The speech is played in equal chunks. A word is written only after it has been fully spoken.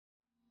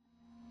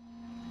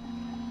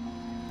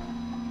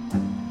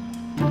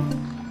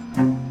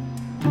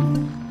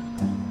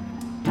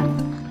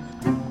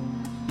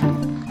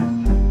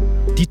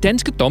De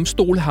danske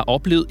domstole har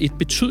oplevet et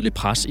betydeligt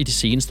pres i de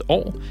seneste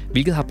år,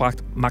 hvilket har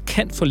bragt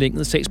markant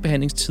forlængede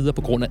sagsbehandlingstider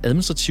på grund af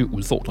administrative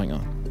udfordringer.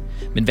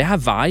 Men hvad har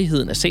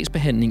varigheden af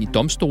sagsbehandling i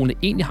domstolene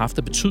egentlig haft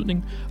af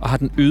betydning, og har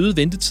den øgede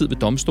ventetid ved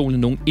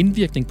domstolene nogen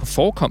indvirkning på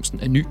forekomsten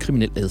af ny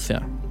kriminel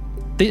adfærd?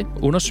 Det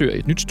undersøger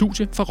et nyt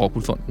studie fra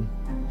ROCKWOOL Fonden.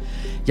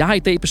 Jeg har i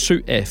dag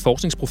besøg af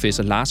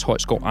forskningsprofessor Lars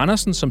Højsgaard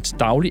Andersen, som til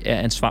daglig er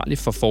ansvarlig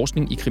for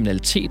forskning i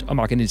kriminalitet og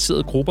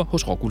marginaliserede grupper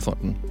hos ROCKWOOL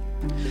Fonden.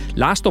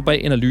 Lars står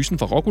bag analysen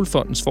fra ROCKWOOL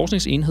Fondens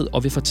Forskningsenhed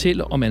og vil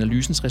fortælle om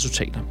analysens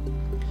resultater.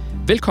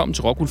 Velkommen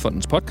til ROCKWOOL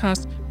Fondens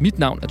podcast. Mit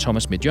navn er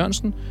Thomas Schmidt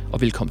Jørgensen,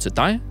 og velkommen til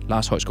dig,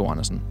 Lars Højsgaard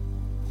Andersen.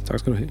 Tak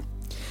skal du have.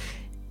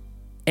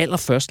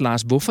 Allerførst,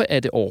 Lars, hvorfor er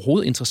det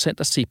overhovedet interessant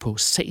at se på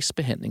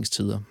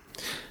sagsbehandlingstider?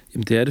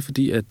 Jamen det er det,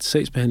 fordi at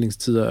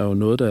sagsbehandlingstider er jo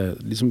noget, der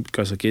ligesom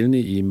gør sig gældende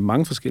i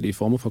mange forskellige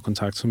former for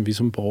kontakt, som vi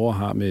som borgere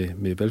har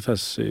med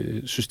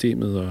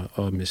velfærdssystemet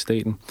og med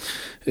staten.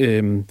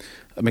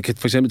 Man kan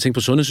for eksempel tænke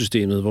på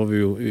sundhedssystemet, hvor vi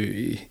jo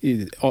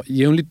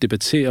jævnligt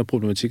debatterer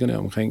problematikkerne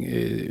omkring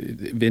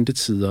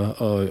ventetider,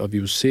 og vi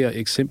jo ser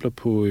eksempler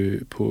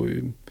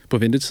på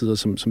ventetider,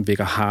 som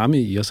vækker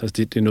harme i os. Altså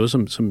det er noget,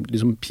 som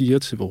ligesom piger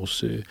til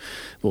vores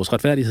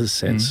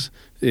retfærdighedssans,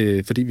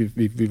 fordi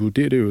vi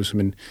vurderer det jo som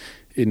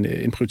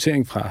en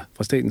prioritering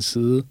fra statens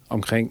side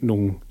omkring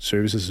nogle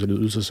services eller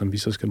ydelser, som vi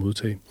så skal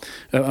modtage.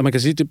 Og man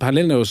kan sige, at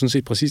parallellen er jo sådan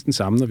set præcis den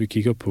samme, når vi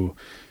kigger på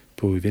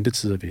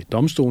ventetider ved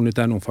domstolene.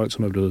 Der er nogle folk,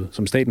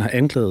 som staten har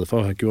anklaget for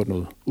at have gjort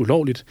noget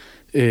ulovligt,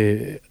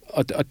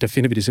 og der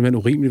finder vi det simpelthen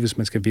urimeligt, hvis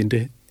man skal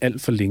vente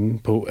alt for længe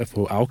på at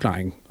få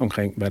afklaring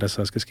omkring, hvad der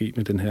så skal ske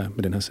med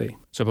den her sag.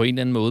 Så på en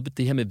eller anden måde,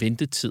 det her med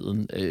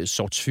ventetiden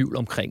så tvivl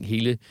omkring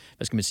hele,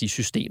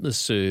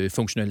 systemets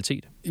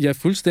funktionalitet? Ja,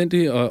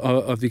 fuldstændig,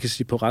 og vi kan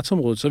sige, på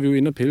retsområdet, så er vi jo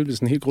inde og pille ved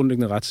sådan en helt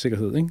grundlæggende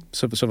retssikkerhed, ikke?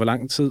 Så hvor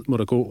lang tid må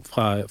der gå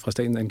fra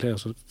statens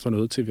anklager for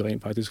noget til, vi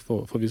rent faktisk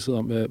får vished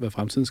om, hvad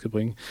fremtiden skal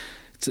bringe.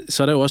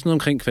 Så er der jo også noget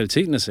omkring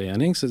kvaliteten af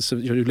sagerne, ikke? Så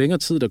jo længere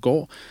tid der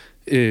går,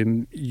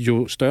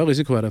 jo større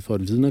risiko er der for,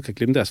 at vidner kan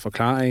glemme deres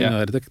forklaringer.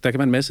 Ja. Der kan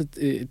være en masse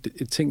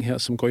ting her,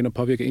 som går ind og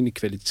påvirker egentlig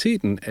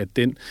kvaliteten af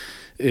den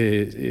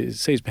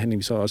sagsbehandling,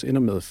 vi så også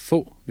ender med at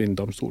få ved en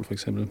domstol, for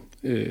eksempel.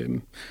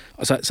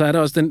 Og så er der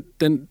også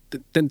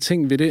den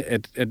ting ved det,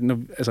 at når,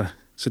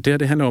 så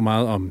det handler jo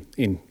meget om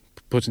en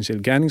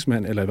potentiel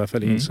gerningsmand, eller i hvert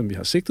fald en, som vi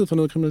har sigtet for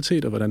noget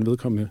kriminalitet, og hvordan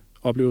vedkommende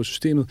oplever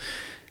systemet.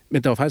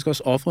 Men der er faktisk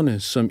også ofrene,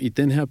 som i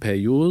den her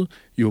periode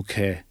jo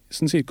kan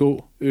sådan set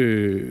gå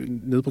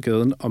ned på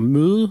gaden og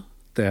møde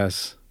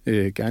deres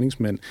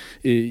gerningsmand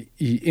i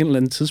en eller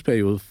anden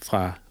tidsperiode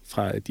fra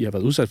at de har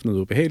været udsat for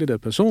noget ubehageligt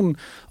af personen,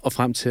 og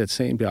frem til, at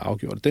sagen bliver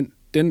afgjort.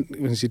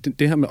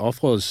 Det her med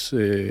offerets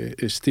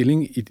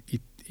stilling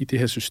i det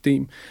her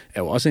system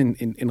er jo også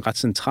et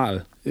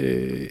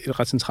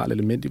ret centralt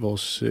element i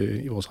vores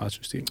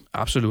retssystem.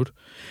 Absolut.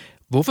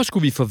 Hvorfor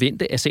skulle vi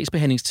forvente, at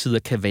sagsbehandlingstider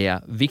kan være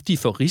vigtige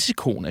for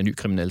risikoen af ny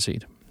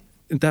kriminalitet?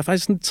 Der er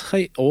faktisk sådan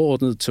 3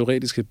 overordnede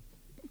teoretiske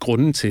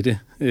grunde til det.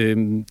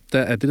 Der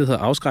er det, der hedder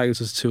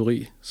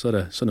afskrækkelsesteori, så er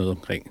der sådan noget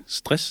omkring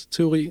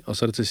stressteori, og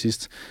så er der til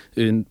sidst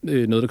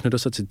noget, der knytter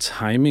sig til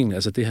timing,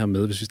 altså det her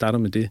med, hvis vi starter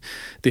med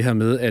det her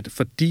med, at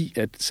fordi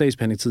at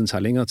sagsbehandlingstiden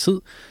tager længere tid,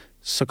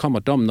 så kommer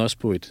dommen også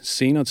på et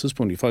senere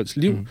tidspunkt i folks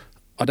liv,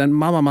 og der er en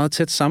meget, meget, meget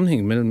tæt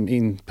sammenhæng mellem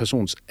en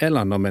persons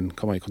alder, når man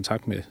kommer i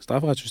kontakt med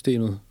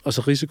strafferetssystemet, og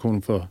så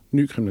risikoen for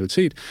ny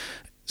kriminalitet.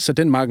 Så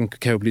den marken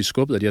kan jo blive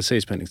skubbet af de her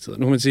sagsbehandlingstider.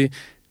 Nu kan man sige,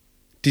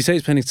 de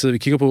sagsbehandlingstider, vi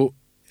kigger på,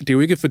 det er jo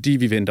ikke, fordi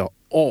vi venter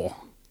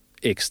år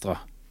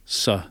ekstra.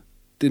 Så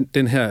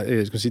den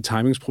her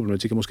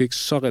timingsproblematik er måske ikke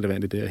så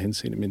relevant i det her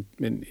henseende,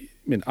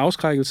 men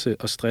afskrækkelse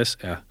og stress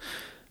er.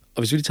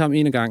 Og hvis vi lige tager dem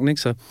en af gangen,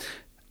 ikke, så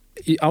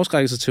i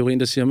afskrækkelsesteorien,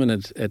 der siger man,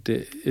 at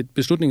et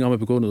beslutning om at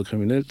begå noget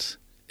kriminelt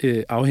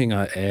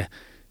afhænger af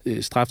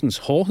straffens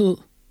hårdhed,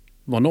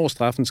 hvornår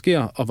straffen sker,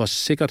 og hvor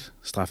sikkert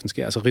straffen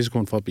sker, altså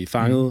risikoen for at blive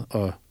fanget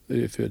og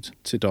ført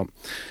til dom.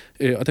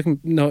 Og der kan,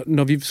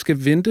 når vi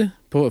skal vente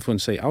på at få en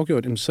sag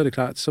afgjort, så er det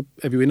klart, så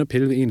er vi jo inde og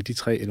pille ved en af de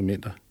 3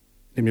 elementer,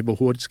 nemlig hvor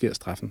hurtigt sker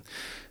straffen.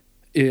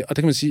 Og der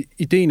kan man sige,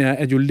 ideen er,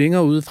 at jo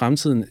længere ude i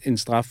fremtiden en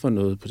straf for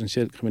noget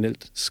potentielt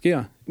kriminelt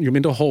sker, jo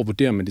mindre hård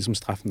vurderer man det, som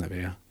straffen er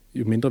værd.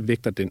 Jo mindre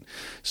vægter den.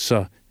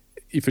 Så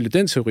ifølge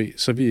den teori,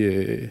 så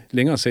vil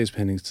længere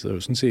sagsbehandlingstider jo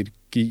sådan set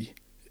give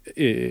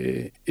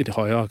et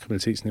højere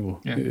kriminalitetsniveau,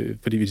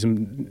 fordi vi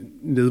ligesom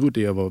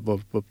nedvurderer,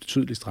 hvor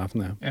betydelig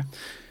straffen er. Ja.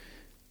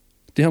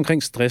 Det her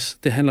omkring stress,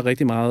 det handler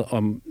rigtig meget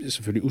om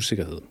selvfølgelig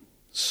usikkerhed.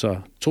 Så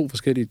 2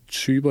 forskellige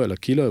typer eller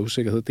kilder af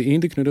usikkerhed. Det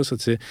ene, det knytter sig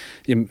til,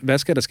 jamen, hvad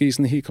skal der ske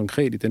sådan helt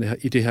konkret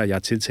i det her, jeg er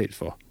tiltalt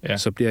for? Ja.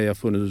 Så bliver jeg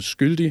fundet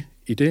skyldig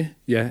i det,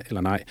 ja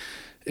eller nej?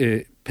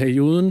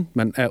 Perioden,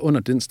 man er under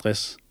den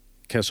stress,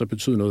 kan så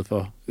betyde noget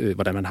for,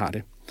 hvordan man har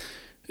det.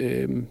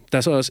 Der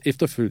er så også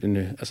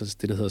efterfølgende, altså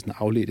det, der hedder sådan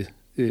afledte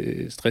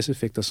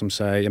stresseffekter, som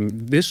siger, jamen,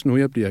 hvis nu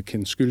jeg bliver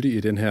kendt skyldig i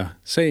den her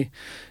sag,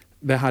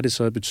 hvad har det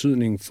så af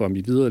betydning for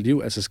mit videre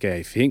liv? Altså, skal jeg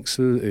i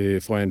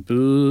fængsel? Får jeg en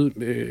bøde?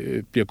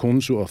 Bliver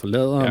konen sur og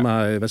forlader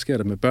mig? Hvad sker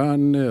der med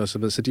børnene? Og så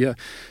videre. Så de her,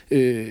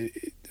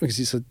 man kan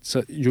sige,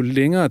 så jo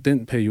længere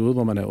den periode,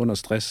 hvor man er under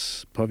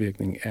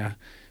stresspåvirkning er,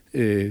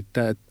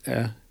 der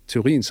er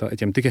teorien så,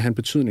 at jamen, det kan have en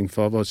betydning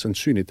for, hvor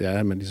sandsynligt det er,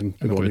 at man ligesom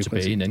begår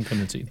tilbage i en anden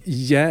kriminalitet.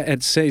 Ja,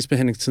 at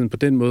sagsbehandlingstiden på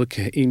den måde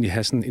kan egentlig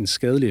have sådan en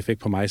skadelig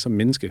effekt på mig som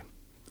menneske.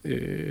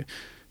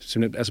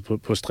 Simpelthen altså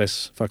på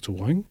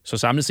stressfaktorer, ikke? Så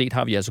samlet set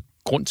har vi altså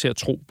grund til at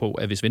tro på,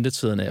 at hvis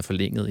ventetiderne er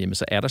forlænget, jamen,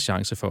 så er der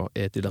chance for,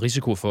 at eller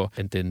risiko for,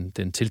 at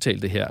den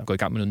tiltalte her går i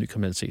gang med noget ny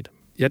kriminalitet.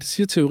 Ja, det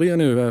siger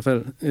teorierne i hvert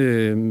fald.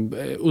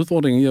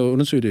 Udfordringen i at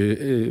undersøge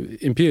det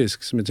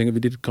empirisk, som jeg tænker, vi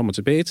lidt kommer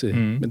tilbage til,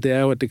 men det er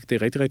jo, at det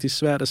er rigtig, rigtig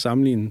svært at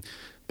sammenligne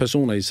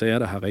personer i sager,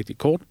 der har rigtig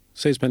kort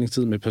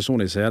sagsbehandlingstid, med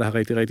personer i sager, der har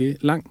rigtig, rigtig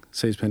lang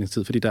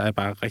sagsbehandlingstid, fordi der er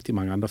bare rigtig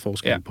mange andre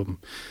forskelle på dem.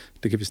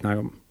 Det kan vi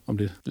snakke om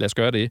lidt. Lad os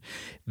gøre det.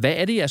 Hvad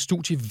er det, jeres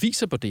studie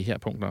viser på det her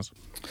punkt også?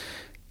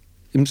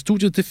 Jamen,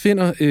 studiet det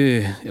finder,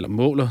 eller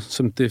måler,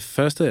 som det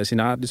første af sin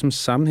art, ligesom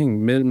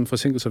sammenhængen mellem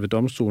forsinkelser ved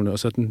domstolene og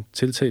så den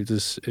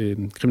tiltaltes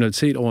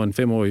kriminalitet over en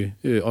 5-årig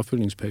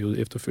opfølgningsperiode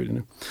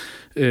efterfølgende.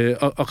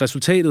 Og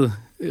resultatet,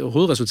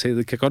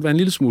 hovedresultatet, kan godt være en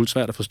lille smule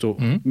svært at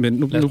forstå, men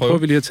nu prøver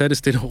vi lige at tage det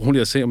stille og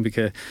roligt og se,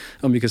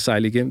 om vi kan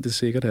sejle igennem det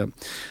sikkert her.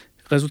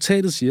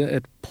 Resultatet siger,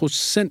 at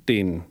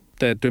procentdelen,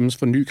 der dømmes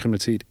for ny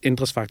kriminalitet,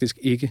 ændres faktisk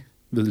ikke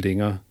ved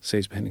længere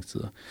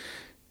sagsbehandlingstider.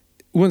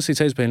 Uanset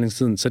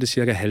sagsbehandlingstiden, så er det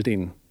cirka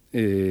halvdelen,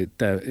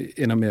 der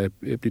ender med at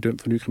blive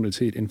dømt for ny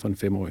kriminalitet inden for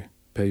en 5-årig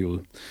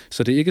periode.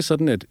 Så det er ikke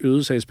sådan, at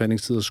øgede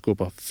sagsbehandlingstider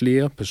skubber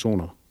flere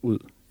personer ud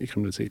i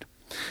kriminalitet.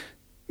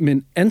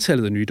 Men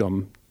antallet af nye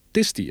domme,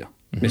 det stiger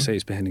med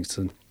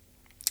sagsbehandlingstiden.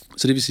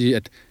 Så det vil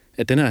sige,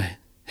 at den her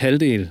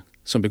halvdel,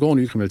 som begår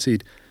ny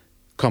kriminalitet,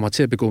 kommer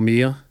til at begå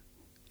mere,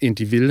 end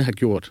de ville have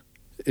gjort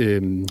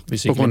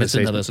hvis ikke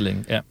ventetiden havde været så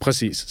længe. Ja.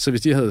 Præcis. Så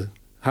hvis de havde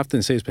haft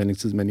den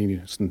sagsbehandlingstid, man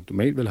egentlig sådan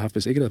normalt ville have haft,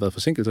 hvis ikke der havde været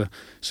forsinkelser,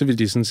 så ville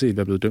de sådan set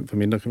være blevet dømt for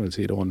mindre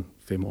kriminalitet over en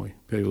 5-årig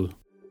periode.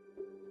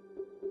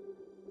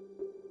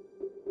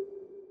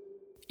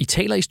 I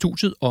taler i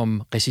studiet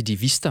om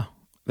recidivister.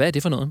 Hvad er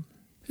det for noget?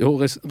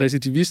 Jo,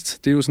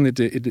 recidivist, det er jo sådan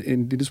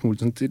en lille smule,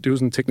 det er jo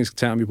sådan en teknisk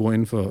term, vi bruger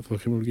inden for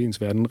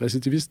kriminologiens verden.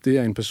 Recidivist, det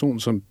er en person,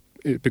 som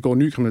begår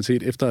ny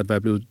kriminalitet efter at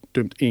være blevet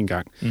dømt én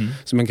gang.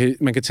 Så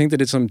man kan tænke det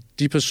lidt som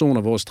de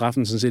personer, hvor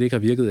straffen sådan set ikke har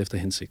virket efter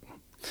hensigten.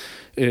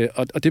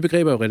 Og det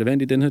begreb er jo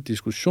relevant i den her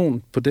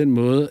diskussion på den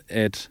måde,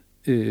 at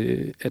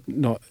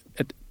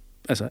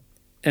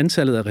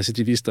antallet af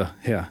recidivister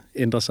her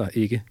ændrer sig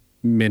ikke,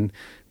 men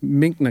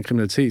mængden af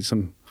kriminalitet,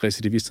 som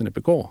recidivisterne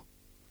begår,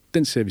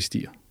 den ser vi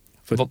stiger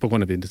på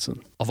grund af ventetiden.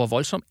 Og hvor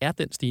voldsom er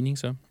den stigning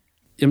så?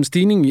 Jamen,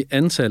 stigningen i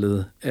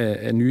antallet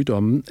af nye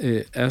domme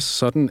er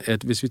sådan,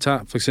 at hvis vi tager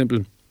for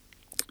eksempel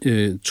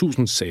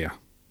 1000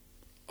 sager,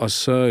 og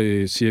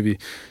så siger vi,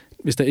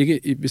 hvis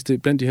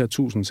det blandt de her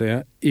 1000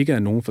 sager ikke er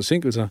nogen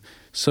forsinkelser,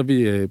 så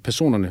vil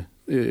personerne,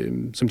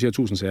 som de her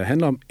 1000 sager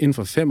handler om, inden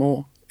for 5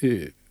 år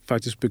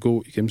faktisk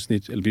begå i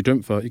gennemsnit, eller blive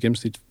dømt for i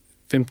gennemsnit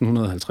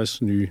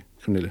 1550 nye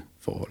kriminelle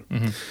forhold.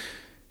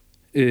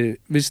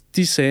 Hvis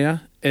de sager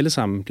alle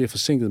sammen bliver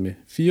forsinket med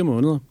 4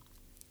 måneder,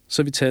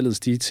 så vil tallet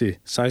stige til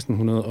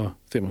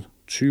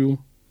 1625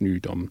 nye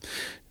domme.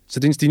 Så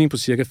det er en stigning på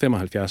cirka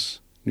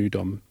 75 nye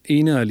domme.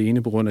 Ene og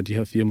alene på grund af de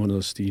her 4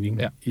 måneders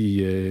stigning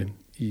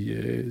i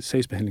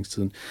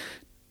sagsbehandlingstiden.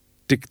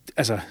 Det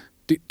er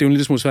jo en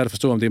lille smule svært at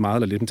forstå, om det er meget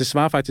eller lidt, men det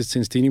svarer faktisk til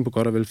en stigning på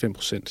godt og vel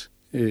 5%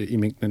 i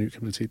mængden af ny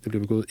kriminalitet, der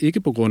bliver begået.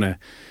 Ikke på grund af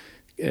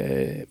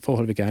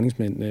forhold ved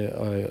gerningsmænd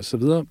og så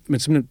videre, men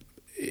simpelthen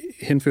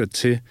henført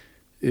til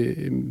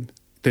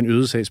den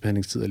øgede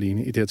sagsbehandlingstid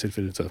alene, i det her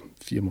tilfælde så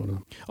 4 måneder.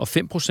 Og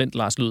 5%,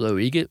 Lars, lyder jo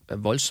ikke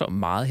voldsomt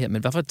meget her,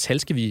 men hvad for et tal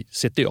skal vi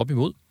sætte det op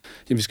imod?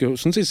 Jamen, vi skal jo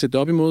sådan set sætte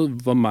det op imod,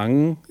 hvor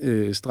mange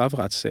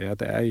strafferetssager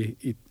der er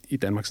i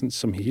Danmark sådan,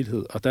 som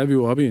helhed. Og der er vi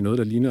jo oppe i noget,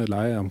 der ligner et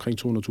leje af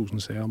omkring 200.000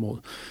 sager om året.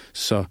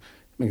 Så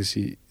man kan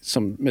sige,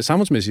 som med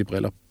samfundsmæssige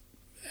briller,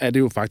 er det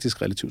jo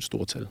faktisk relativt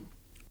stort tal.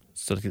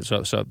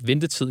 Så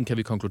ventetiden, kan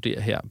vi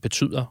konkludere her,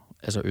 betyder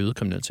altså øget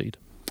kriminalitet?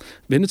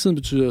 Ventetiden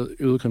betyder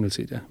øget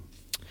kriminalitet, ja.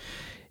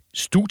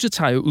 Studiet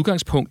tager jo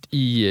udgangspunkt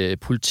i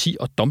politi-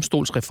 og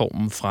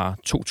domstolsreformen fra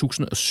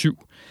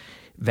 2007.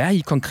 Hvad har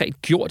I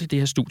konkret gjort i det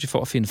her studie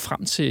for at finde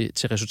frem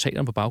til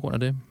resultaterne på baggrund af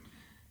det?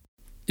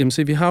 Jamen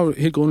se, vi har jo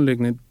helt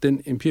grundlæggende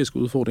den empiriske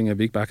udfordring, at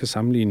vi ikke bare kan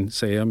sammenligne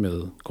sager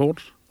med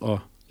kort og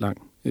lang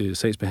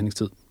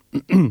sagsbehandlingstid.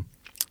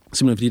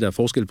 Simpelthen fordi der er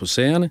forskel på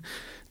sagerne,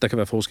 der kan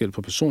være forskel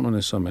på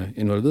personerne, som er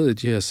involveret i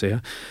de her sager,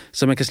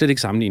 så man kan slet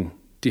ikke sammenligne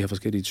de her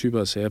forskellige typer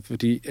af sager,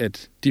 fordi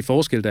at de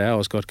forskelle, der er,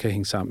 også godt kan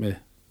hænge sammen med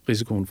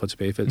risikoen for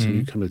tilbagefald til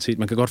ny kriminalitet.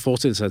 Man kan godt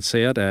forestille sig, at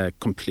sager, der er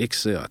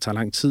komplekse og tager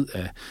lang tid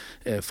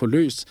at få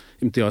løst,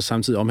 det er også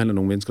samtidig omhandler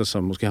nogle mennesker,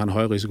 som måske har en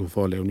højere risiko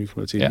for at lave ny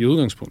kriminalitet i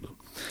udgangspunktet.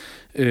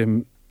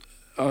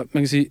 Og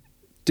man kan sige,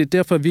 det er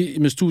derfor, at vi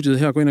med studiet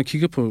her går ind og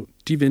kigger på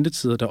de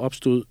ventetider, der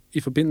opstod i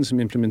forbindelse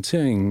med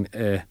implementeringen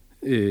af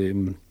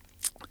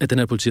den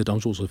her politi- og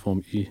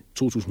domstolsreform i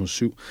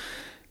 2007.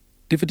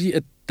 Det er fordi,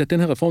 at da den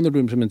her reform der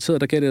blev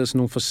implementeret, der gav det altså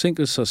nogle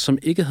forsinkelser, som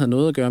ikke havde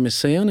noget at gøre med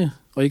sagerne,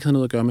 og ikke havde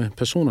noget at gøre med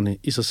personerne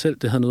i sig selv.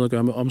 Det havde noget at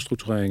gøre med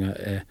omstruktureringer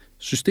af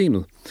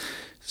systemet.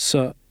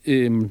 Så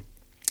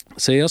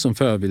sager, som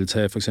før ville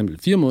tage for eksempel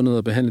 4 måneder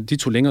at behandle, de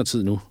tog længere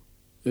tid nu.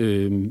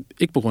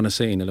 Ikke på grund af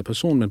sagen eller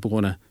personen, men på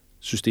grund af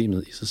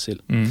systemet i sig selv.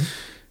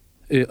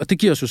 Og det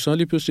giver os jo så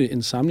lige pludselig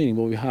en sammenligning,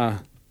 hvor vi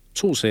har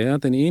 2 sager.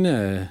 Den ene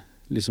er,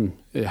 ligesom,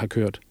 har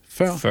kørt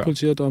før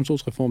politi- og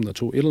domstolsreformen, der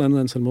tog et eller andet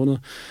antal måneder.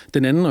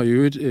 Den anden, og i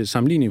øvrigt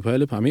sammenligning på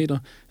alle parametre,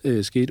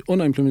 skete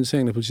under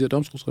implementeringen af politi- og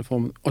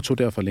domstolsreformen, og tog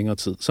derfor længere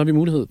tid. Så har vi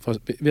mulighed for,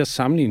 ved at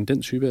sammenligne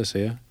den type af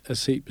sager, at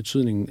se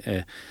betydningen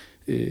af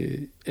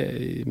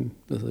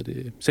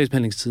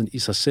sagsbehandlingstiden i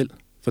sig selv,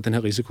 for den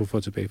her risiko for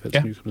tilbagefald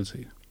til ny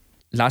kriminalitet.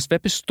 Lars, hvad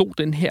bestod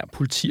den her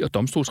politi- og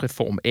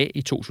domstolsreform af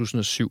i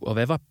 2007, og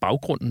hvad var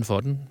baggrunden for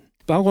den?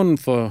 Baggrunden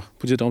for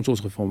politi- og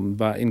domstolsreformen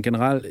var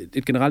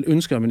et generelt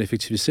ønske om en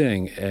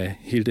effektivisering af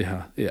hele det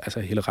her, altså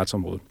hele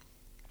retsområdet.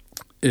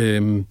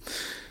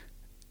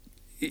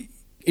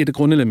 Et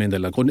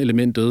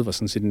grundelementet var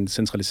sådan set en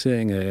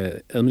centralisering af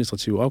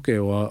administrative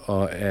opgaver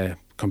og af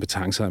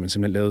kompetencer, man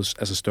simpelthen lavede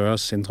altså større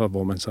centre,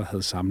 hvor man så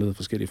havde samlet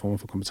forskellige former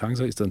for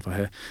kompetencer, i stedet for at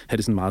have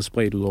det sådan meget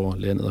spredt ud over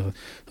landet.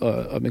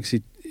 Og man kan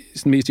sige,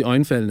 sådan mest i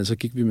øjenfaldene, så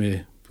gik vi med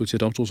politi- og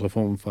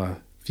domstolsreformen fra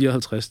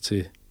 54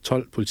 til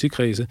 12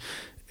 politikredse,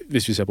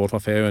 hvis vi ser bort fra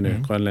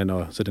Færøerne, Grønland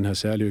og så den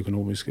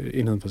her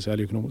enheden for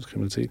særlig økonomisk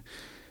kriminalitet.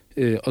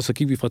 Og så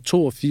gik vi fra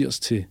 82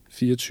 til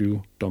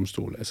 24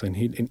 domstole, altså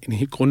en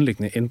helt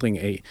grundlæggende ændring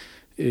af,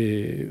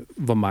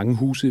 hvor mange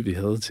huse vi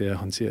havde til at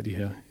håndtere de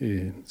her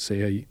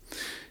sager i.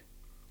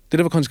 Det,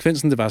 der var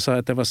konsekvensen, det var så,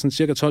 at der var sådan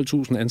cirka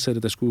 12.000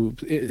 ansatte, der skulle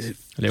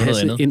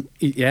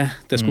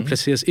skulle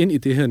placeres ind i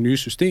det her nye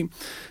system.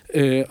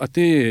 Og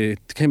det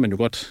kan man jo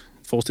godt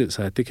forestille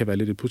sig, at det kan være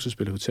lidt et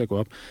puslespil til at gå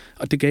op.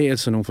 Og det gav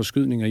altså nogle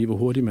forskydninger i, hvor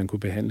hurtigt man kunne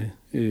behandle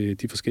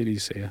de forskellige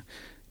sager.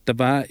 Der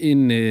var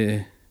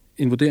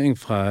en vurdering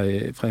fra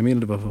jeg mener,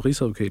 det var fra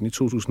Rigsadvokaten i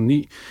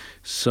 2009,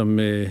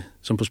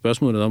 som på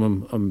spørgsmålet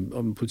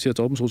om politi- og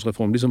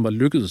domstolsreformen ligesom var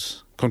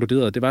lykkedes,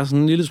 konkluderede, at det var sådan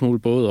en lille smule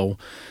både og.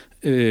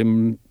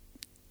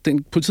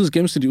 Den politiets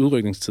gennemsnitlige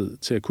udrykningstid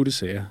til akutte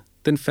sager,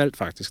 den faldt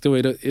faktisk. Det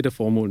var et af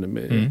formålene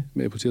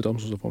med politi- og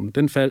domstolsreformen.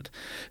 Den faldt,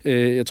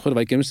 jeg tror, det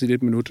var i gennemsnit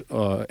 1 minut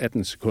og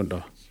 18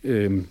 sekunder.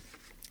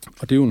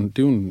 Og det er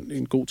jo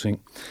en god ting.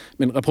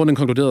 Men rapporten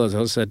konkluderede altså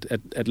også,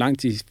 at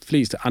langt de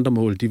fleste andre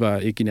mål, de var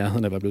ikke i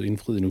nærheden af at være blevet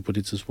indfriet endnu på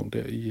det tidspunkt,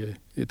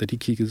 da de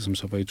kiggede, som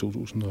så var i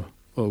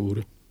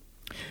 2008.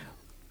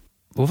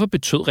 Hvorfor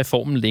betød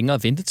reformen længere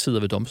ventetider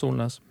ved domstolen,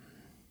 Lars?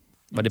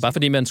 Var det bare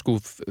fordi, man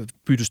skulle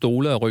bytte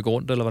stole og rykke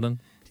rundt, eller hvordan?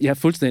 Ja,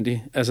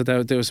 fuldstændig. Altså,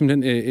 der var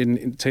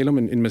simpelthen tale om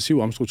en massiv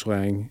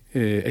omstrukturering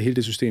af hele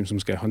det system, som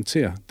skal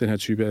håndtere den her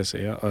type af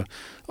sager.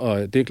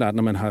 Og det er klart,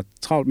 når man har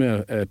travlt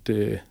med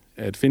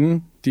at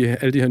finde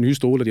alle de her nye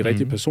stole og de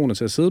rigtige personer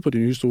til at sidde på de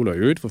nye stole, og i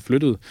øvrigt få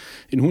flyttet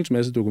en hulens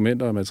masse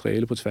dokumenter og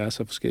materiale på tværs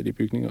af forskellige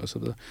bygninger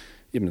osv.,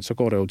 jamen så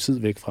går der jo tid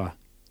væk fra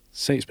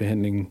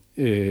sagsbehandlingen,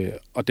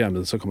 og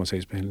dermed så kommer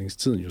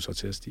sagsbehandlingstiden jo så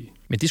til at stige.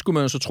 Men det skulle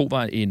man jo så tro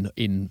var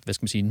en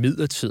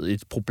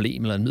midlertidigt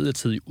problem eller en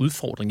midlertidig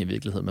udfordring i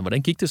virkeligheden. Men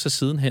hvordan gik det så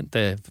sidenhen,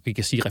 da vi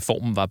kan sige, at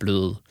reformen var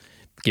blevet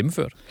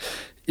gennemført?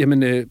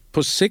 Jamen,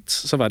 på sigt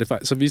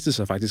så viste det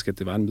sig faktisk, at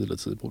det var en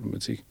midlertidig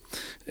problematik.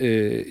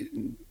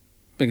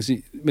 Man kan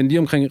sige, men lige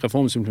omkring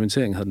reformens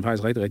implementering havde den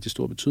faktisk rigtig, rigtig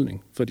stor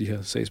betydning for de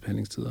her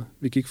sagsbehandlingstider.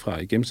 Vi gik fra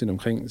i gennemsnit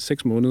omkring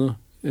 6 måneder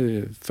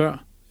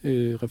før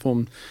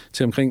reformen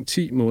til omkring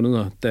 10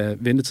 måneder, da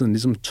ventetiden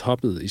ligesom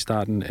toppede i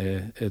starten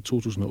af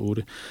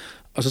 2008.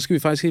 Og så skal vi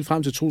faktisk helt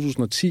frem til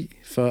 2010,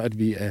 før at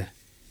vi er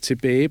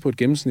tilbage på et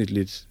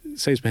gennemsnitligt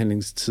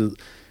sagsbehandlingstid,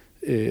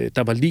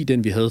 der var lige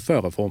den, vi havde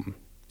før reformen.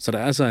 Så der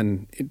er altså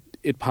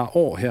et par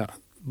år her,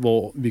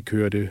 hvor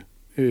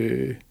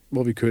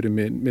vi kørte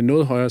med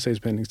noget højere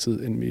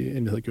sagsbehandlingstid, end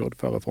vi havde gjort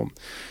før reformen.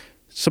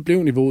 Så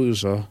blev niveauet jo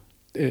så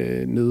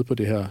nede på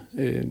det her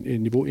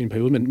niveau i en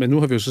periode, men nu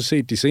har vi jo så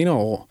set de senere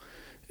år,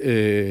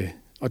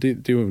 og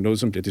det er jo noget,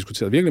 som bliver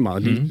diskuteret virkelig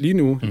meget lige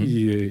nu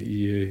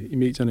i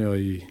medierne og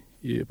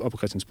op på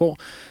Christiansborg.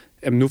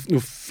 Jamen nu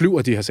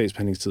flyver de her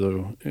sagsbehandlingstider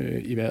jo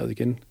i vejret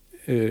igen.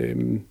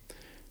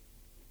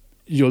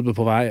 Hjulpet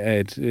på vej af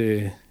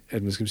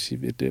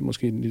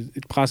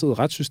et presset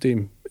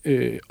retssystem,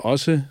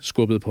 også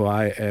skubbet på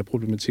vej af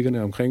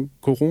problematikerne omkring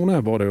corona,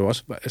 hvor der jo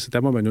også, altså der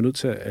var man jo nødt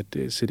til at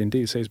sætte en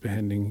del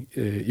sagsbehandling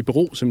i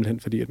bero, simpelthen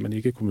fordi, at man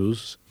ikke kunne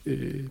mødes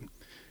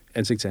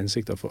ansigt til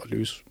ansigt for at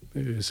løse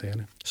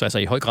sagerne. Så altså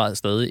i høj grad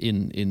stadig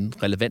en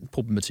relevant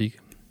problematik?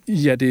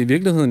 Ja, det er i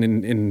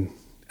virkeligheden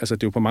altså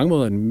det er jo på mange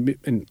måder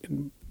en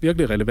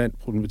virkelig relevant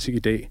problematik i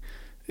dag,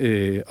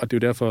 og det er jo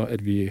derfor,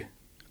 at vi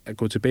er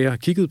gået tilbage og har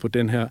kigget på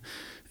den her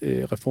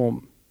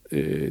reform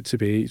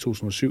tilbage i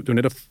 2007. Det er jo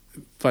netop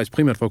faktisk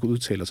primært for at kunne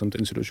udtale os om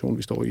den situation,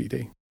 vi står i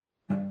dag.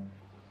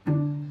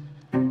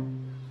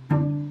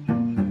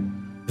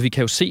 Vi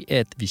kan jo se,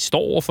 at vi står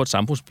over for et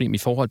samfundsproblem i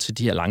forhold til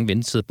de her lange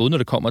ventetider, både når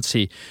det kommer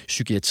til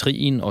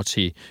psykiatrien og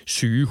til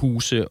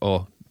sygehuse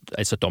og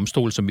altså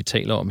domstole, som vi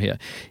taler om her.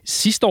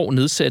 Sidste år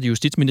nedsatte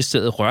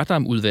Justitsministeriet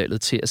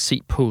Rørdam-udvalget til at se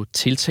på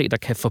tiltag, der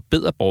kan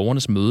forbedre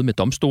borgernes møde med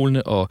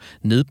domstolene og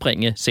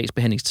nedbringe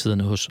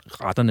sagsbehandlingstiderne hos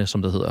retterne,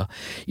 som det hedder.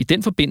 I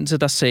den forbindelse,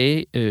 der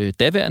sagde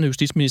daværende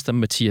justitsminister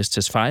Mattias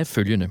Tesfaye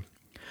følgende: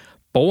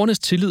 Borgernes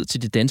tillid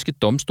til de danske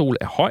domstole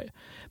er høj,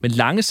 men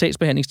lange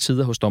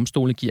sagsbehandlingstider hos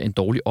domstolene giver en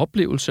dårlig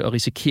oplevelse og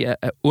risikerer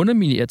at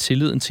underminere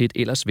tilliden til et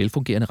ellers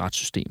velfungerende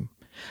retssystem.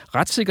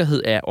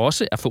 Retssikkerhed er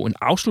også at få en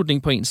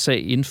afslutning på en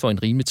sag inden for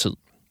en rimelig tid.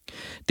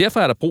 Derfor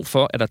er der brug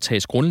for, at der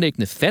tages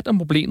grundlæggende fat om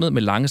problemet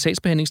med lange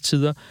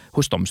sagsbehandlingstider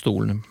hos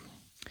domstolene.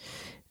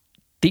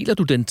 Deler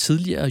du den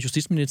tidligere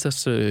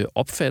justitsministers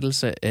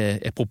opfattelse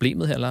af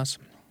problemet her, Lars?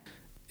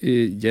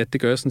 Ja,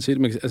 det gør jeg sådan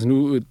set. Altså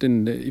nu,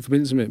 i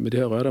forbindelse med det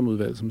her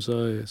Rørdam-udvalg, som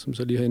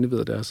så lige har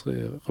indleveret deres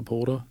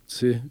rapporter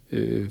til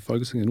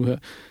Folketinget nu her,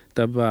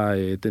 der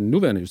var den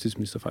nuværende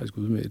justitsminister faktisk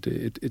ude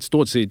med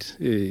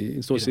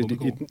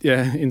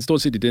en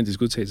stort set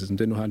identisk udtalelse, som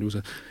den nu har nu.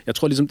 Så jeg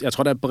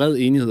tror, der er bred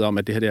enighed om,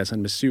 at det her det er altså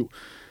en massiv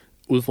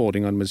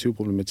udfordring og en massiv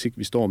problematik,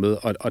 vi står med,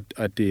 og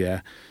at det er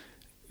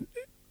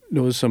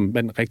noget, som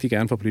man rigtig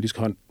gerne fra politisk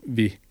hånd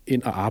vil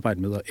ind og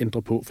arbejde med og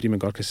ændre på, fordi man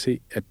godt kan se,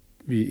 at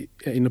vi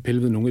er inde og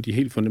pille ved nogle af de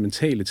helt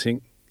fundamentale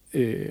ting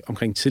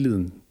omkring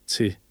tilliden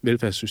til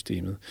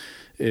velfærdssystemet,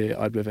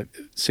 og at vi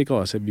sikrer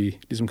os, at vi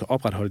ligesom kan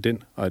opretholde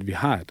den, og at vi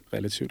har et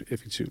relativt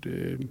effektivt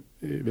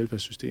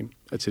velfærdssystem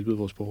at tilbyde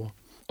vores borgere.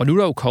 Og nu er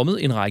der jo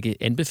kommet en række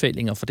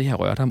anbefalinger for det her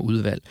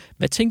Rørdam-udvalg.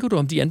 Hvad tænker du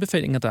om de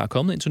anbefalinger, der er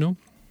kommet indtil nu?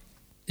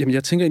 Jamen,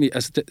 jeg tænker egentlig,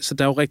 altså, så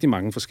der er jo rigtig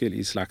mange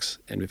forskellige slags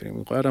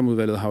anbefalinger.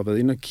 Rørdam-udvalget har jo været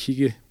inde og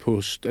kigge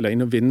på, eller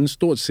inde og vende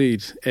stort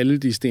set alle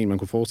de sten, man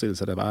kunne forestille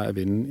sig, der var at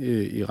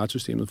vende i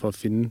retssystemet for at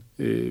finde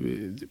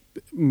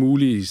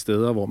mulige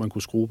steder, hvor man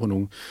kunne skrue på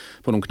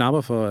nogle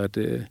knapper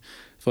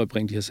for at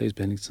bringe de her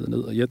sagsbehandlingstider ned.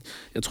 Og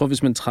jeg tror,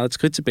 hvis man træder et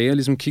skridt tilbage og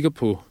ligesom kigger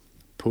på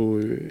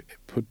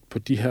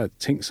de her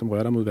ting, som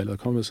Rørdam-udvalget er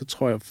kommet med, så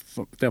tror jeg,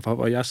 derfor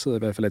hvor jeg sidder i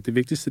hvert fald, at det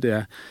vigtigste det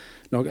er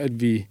nok,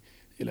 at vi,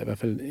 eller i hvert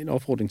fald en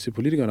opfordring til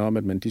politikerne om,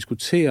 at man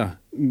diskuterer,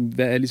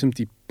 hvad er ligesom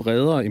de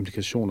bredere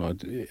implikationer,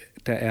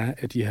 der er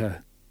af de her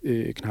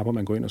knapper,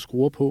 man går ind og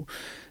skruer på.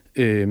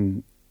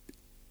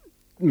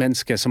 Man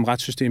skal som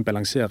retssystem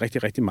balancere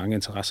rigtig, rigtig mange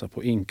interesser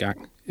på én gang,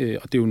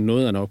 og det er jo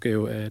noget af en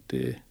opgave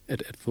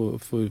at få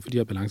de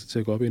her balancer til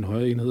at gå op i en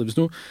højere enhed. Hvis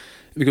nu,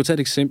 vi kan jo tage et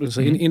eksempel,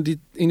 så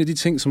en af de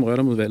ting, som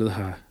Rørdam-udvalget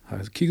har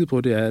kigget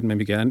på, det er, at man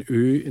vil gerne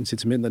øge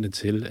incitamenterne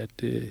til,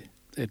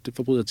 at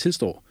forbrydere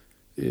tilstår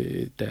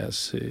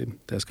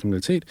deres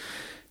kriminalitet.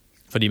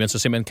 Fordi man så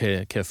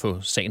simpelthen kan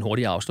få sagen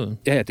hurtigere afsluttet?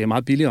 Ja, det er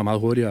meget billigere og meget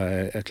hurtigere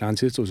at klare en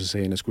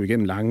tilståelsessag, end at skulle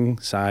igennem lange,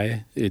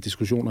 seje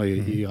diskussioner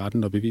i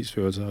retten og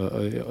bevisførelser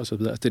og så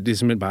videre. Det er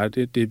simpelthen bare,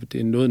 det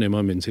er noget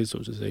nemmere med en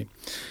tilståelsessag.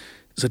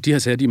 Så de her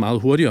sager, de er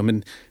meget hurtigere,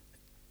 men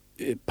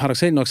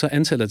paradoksalt nok så er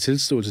antallet af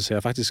tilståelsessager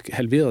faktisk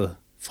halveret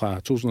fra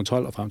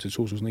 2012 og frem til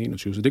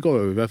 2021, så det går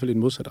jo i hvert fald i en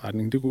modsat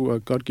retning. Det kunne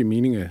godt give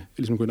mening at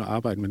ligesom gå ind og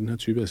arbejde med den her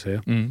type af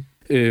sager.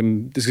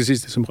 Det skal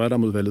siges, det som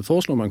Rørdam-udvalget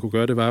foreslår, man kunne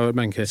gøre, det var, at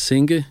man kan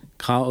sænke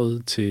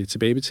kravet til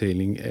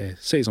tilbagebetaling af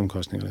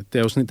sagsomkostningerne. Det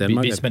er jo sådan i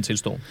Danmark, hvis man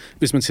tilstår.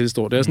 Hvis man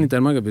tilstår. Det er sådan i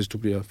Danmark, at hvis du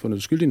bliver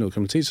fundet skyldig i noget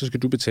kriminalitet, så skal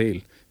du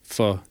betale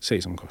for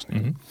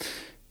sagsomkostningerne.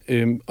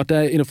 Og der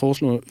er en af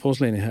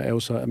forslagene her er jo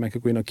så, at man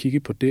kan gå ind og kigge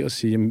på det og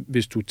sige, jamen,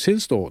 hvis du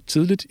tilstår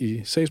tidligt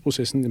i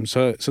sagsprocessen, jamen,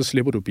 så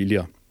slipper du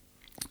billigere.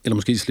 Eller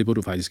måske slipper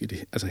du faktisk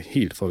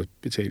helt for at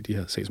betale de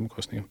her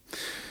sagsomkostninger.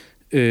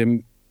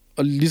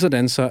 Og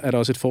ligesådan så er der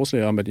også et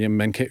forslag om, at jamen,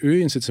 man kan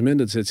øge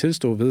incitamentet til at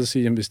tilstå ved at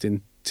sige, at hvis det er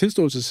en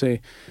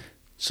tilståelsessag,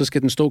 så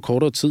skal den stå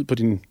kortere tid på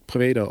din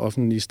private og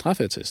offentlige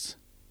straffeattest.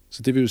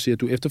 Så det vil jo sige,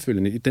 at du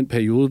efterfølgende i den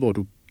periode, hvor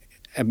du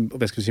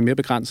er mere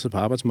begrænset på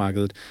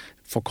arbejdsmarkedet,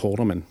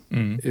 forkorter man.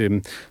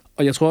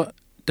 Og jeg tror,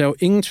 der er jo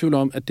ingen tvivl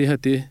om, at det her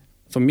det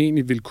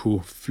formentlig vil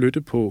kunne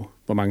flytte på,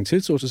 hvor mange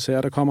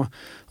tilståelsessager der kommer,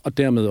 og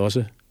dermed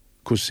også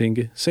kunne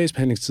sænke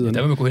sagsbehandlingstiderne.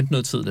 Der vil man kunne hente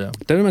noget tid der.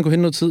 Der vil man kunne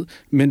hente noget tid,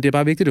 men det er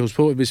bare vigtigt at huske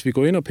på, at hvis vi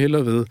går ind og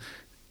piller ved,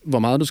 hvor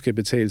meget du skal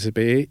betale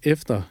tilbage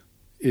efter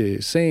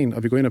sagen,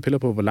 og vi går ind og piller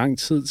på, hvor lang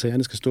tid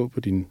sagerne skal stå på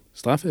din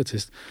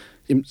straffeattest,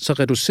 jamen, så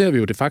reducerer vi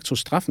jo de facto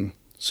straffen,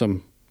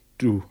 som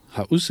du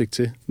har udsigt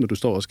til, når du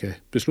står og skal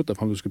beslutte dig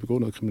for, om du skal begå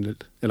noget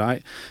kriminelt eller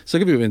ej. Så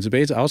kan vi jo vende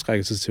tilbage til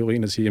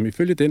afskrækkelsesteorien og sige, jamen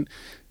ifølge den,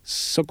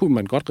 så kunne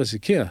man godt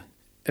risikere,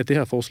 at det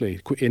her forslag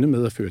kunne ende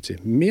med at føre til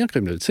mere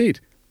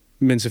kriminalitet,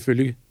 men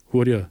selvfølgelig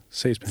hurtigere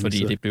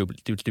sagsbehandling.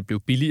 Fordi det blev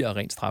billigere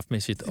rent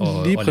strafmæssigt at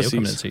lave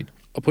kriminalitet.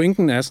 Og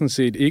pointen er sådan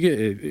set ikke,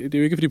 det er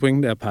jo ikke fordi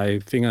pointen er at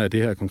pege fingre af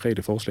det her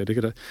konkrete forslag. Det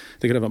kan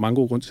der være mange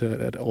gode grunde til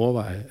at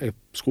overveje at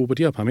skrue på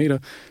de her parametre.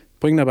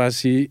 Pointen er bare at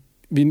sige,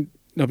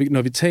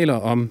 når vi taler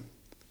om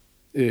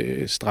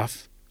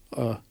straf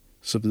og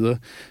så videre,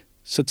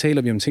 så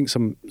taler vi om ting,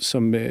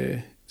 som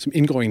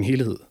indgår i en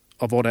helhed,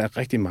 og hvor der er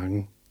rigtig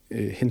mange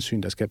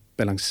hensyn, der skal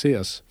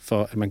balanceres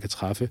for, at man kan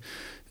træffe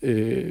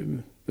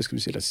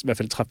i hvert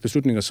fald træffe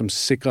beslutninger, som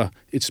sikrer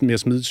et mere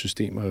smidigt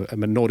system, og at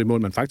man når det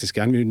mål, man faktisk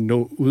gerne vil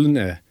nå, uden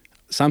at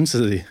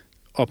samtidig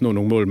opnå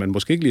nogle mål, man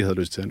måske ikke lige havde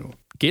lyst til at nå.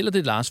 gælder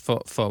det, Lars,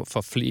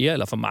 for flere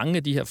eller for mange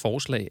af de her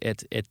forslag,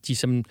 at de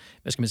som,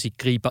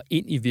 griber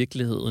ind i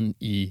virkeligheden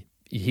i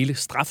hele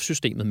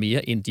strafsystemet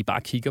mere, end de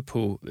bare kigger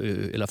på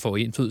eller får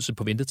indflydelse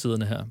på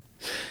ventetiderne her?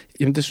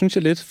 Jamen, det synes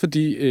jeg lidt,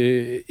 fordi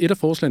et af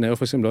forslagene er jo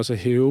for eksempel også at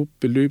hæve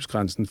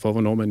beløbsgrænsen for,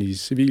 hvornår man i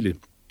civile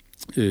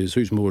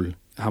søgsmål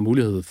har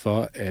mulighed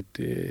for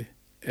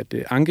at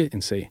anke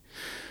en sag.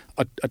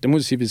 Og det må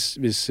jeg sige,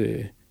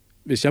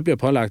 hvis jeg bliver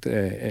pålagt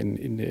af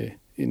en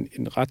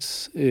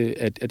ret,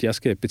 at jeg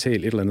skal betale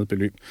et eller andet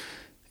beløb,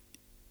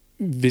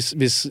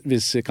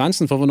 hvis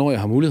grænsen for, hvornår jeg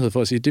har mulighed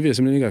for at sige, det vil jeg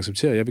simpelthen ikke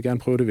acceptere, jeg vil gerne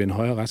prøve det ved en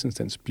højere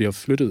retsinstans, bliver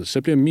flyttet,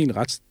 så bliver min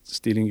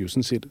retsstilling jo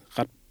sådan set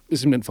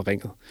simpelthen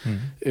forringet.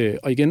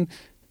 Og igen,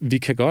 vi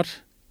kan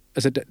godt,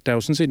 altså der er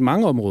jo sådan set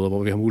mange områder,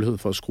 hvor vi har mulighed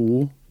for at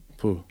skrue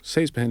på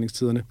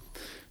sagsbehandlingstiderne,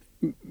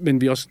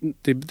 men det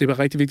er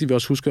rigtig vigtigt, at vi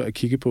også husker at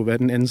kigge på, hvad er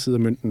den anden side af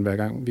mønten, hver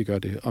gang vi gør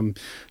det.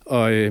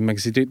 Og man kan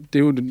sige, det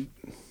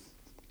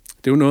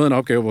er jo noget af en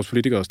opgave, vores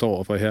politikere står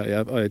overfor her.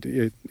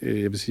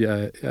 Jeg vil sige,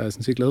 jeg er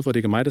sådan set glad for, at det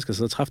ikke er mig, der skal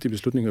sidde og træffe de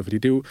beslutninger, fordi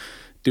det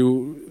er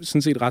jo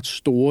sådan set ret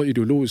store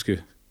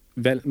ideologiske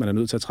valg, man er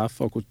nødt til at træffe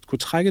for at kunne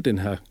trække den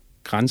her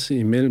grænse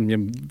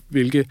imellem,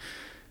 hvilke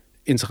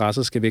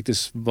interesser skal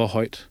vægtes hvor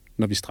højt,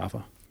 når vi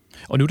straffer.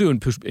 Og nu er det jo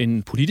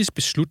en politisk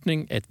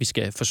beslutning, at vi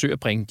skal forsøge at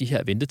bringe de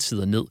her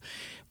ventetider ned.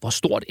 Hvor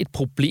stort et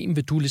problem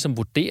vil du ligesom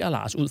vurdere,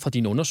 Lars, ud fra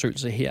din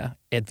undersøgelse her,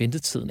 at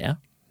ventetiden er?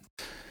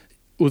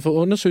 Ud fra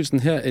undersøgelsen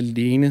her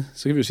alene,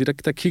 så kan vi jo sige,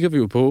 der kigger vi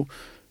jo på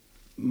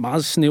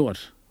meget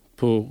snævert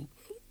på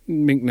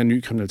mængden af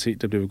ny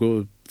kriminalitet, der bliver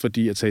begået,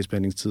 fordi at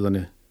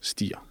sagsbehandlingstiderne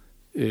stiger.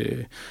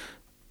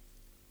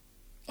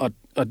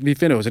 Og vi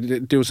finder jo, at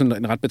det er jo sådan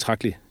en ret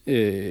betragtelig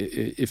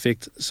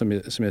effekt, som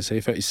jeg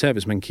sagde før, især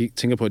hvis man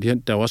tænker på, at der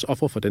er jo også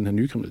ofre for den her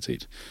nye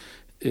kriminalitet.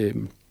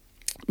 Men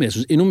jeg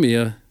synes endnu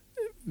mere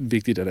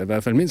vigtigt, eller i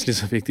hvert fald mindst lige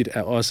så vigtigt,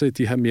 er også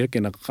de her mere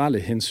generelle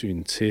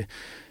hensyn til,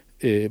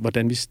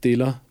 hvordan vi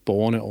stiller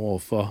borgerne over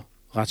for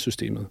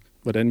retssystemet,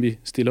 hvordan vi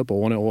stiller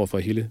borgerne over for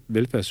hele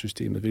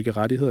velfærdssystemet, hvilke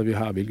rettigheder vi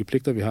har, hvilke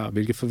pligter vi har,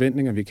 hvilke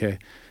forventninger vi kan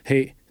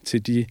have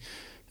til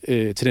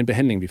den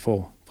behandling, vi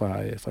får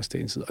fra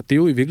statens side. Og det er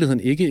jo i virkeligheden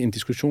ikke en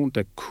diskussion,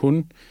 der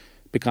kun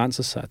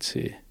begrænser sig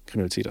til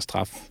kriminalitet og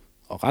straf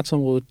og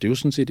retsområdet. Det er jo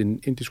sådan set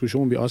en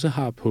diskussion, vi også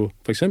har på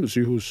for eksempel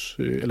sygehus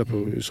eller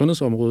på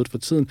sundhedsområdet for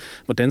tiden.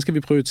 Hvordan skal vi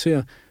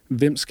prioritere?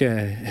 Hvem skal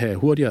have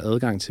hurtigere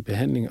adgang til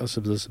behandling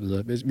osv. osv.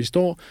 Vi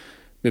står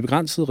med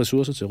begrænsede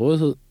ressourcer til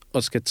rådighed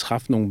og skal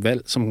træffe nogle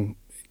valg, som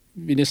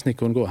vi næsten ikke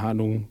kan undgå har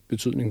en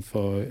betydning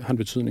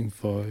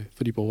for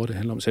de borgere, det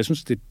handler om. Så jeg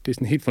synes, det er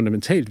sådan helt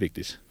fundamentalt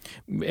vigtigt.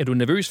 Er du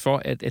nervøs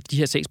for, at de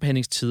her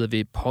sagsbehandlingstider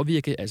vil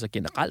påvirke altså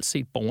generelt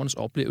set borgernes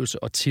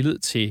oplevelse og tillid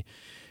til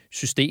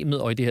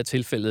systemet, og i det her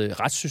tilfælde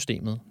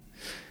retssystemet?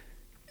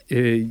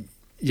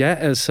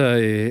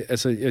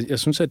 Jeg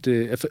synes,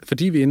 at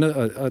fordi vi er inde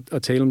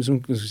og tale om,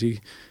 ligesom, man skal sige,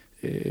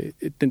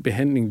 den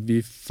behandling,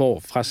 vi får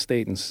fra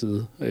statens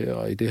side,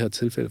 og i det her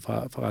tilfælde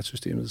fra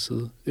retssystemets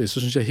side, så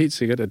synes jeg helt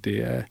sikkert, at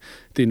det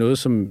er noget,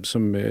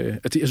 som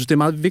jeg synes, det er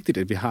meget vigtigt,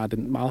 at vi har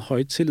den meget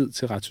høje tillid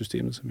til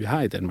retssystemet, som vi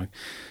har i Danmark,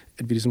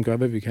 at vi ligesom gør,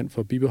 hvad vi kan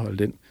for at bibeholde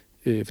den.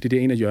 Fordi det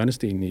er en af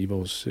hjørnestenene i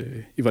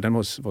hvordan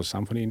vores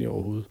samfund egentlig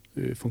overhovedet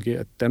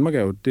fungerer. Danmark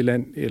er jo det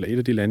land, eller et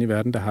af de lande i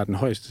verden, der har den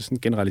højeste sådan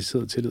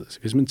generaliserede tillid. Så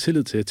vi har simpelthen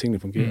tillid til, at tingene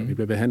fungerer. Vi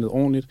bliver behandlet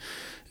ordentligt,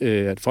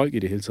 at folk i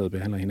det hele taget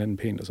behandler hinanden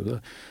pænt osv.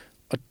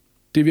 Og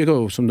det virker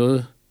jo som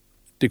noget,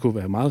 det kunne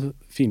være meget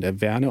fint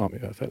at værne om i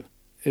hvert fald.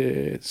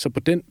 Så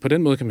på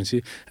den måde kan man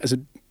sige, altså,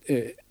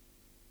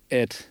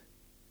 at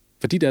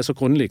fordi det er så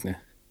grundlæggende,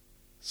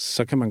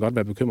 så kan man godt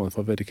være bekymret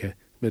for,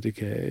 hvad det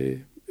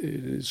kan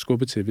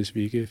skubbe til, hvis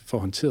vi ikke får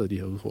håndteret de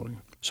her udfordringer.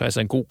 Så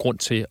altså en god grund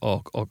til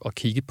at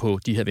kigge på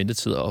de her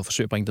ventetider og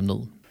forsøge at bringe dem ned?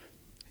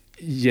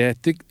 Ja,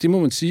 det må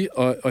man sige,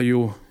 og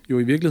jo i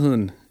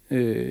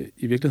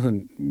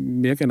virkeligheden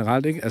mere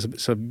generelt, ikke? Altså,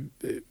 så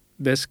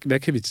hvad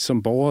kan vi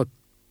som borgere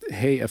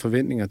have af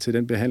forventninger til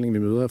den behandling, vi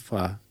møder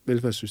fra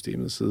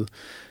velfærdssystemets side?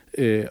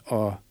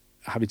 Og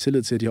har vi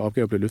tillid til, at de her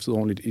opgaver bliver løftet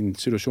ordentligt i en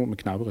situation med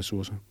knappe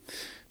ressourcer?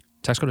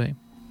 Tak skal du have.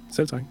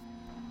 Selv tak.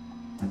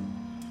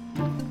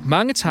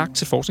 Mange tak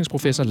til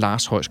forskningsprofessor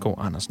Lars Højsgaard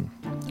Andersen.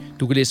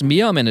 Du kan læse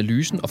mere om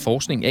analysen og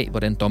forskning af,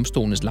 hvordan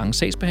domstolenes lange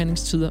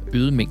sagsbehandlingstider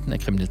øgede mængden af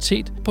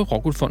kriminalitet på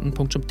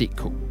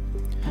rockwoolfonden.dk.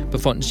 På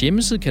fondens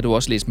hjemmeside kan du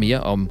også læse mere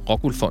om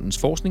ROCKWOOL Fondens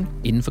forskning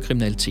inden for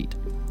kriminalitet.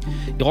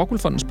 I ROCKWOOL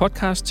Fondens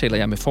podcast taler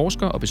jeg med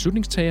forskere og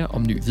beslutningstagere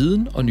om ny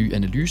viden og nye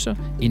analyser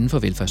inden for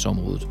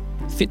velfærdsområdet.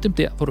 Find dem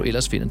der, hvor du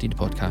ellers finder dine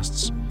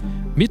podcasts.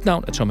 Mit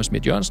navn er Thomas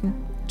Schmidt Jørgensen.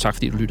 Tak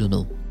fordi du lyttede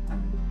med.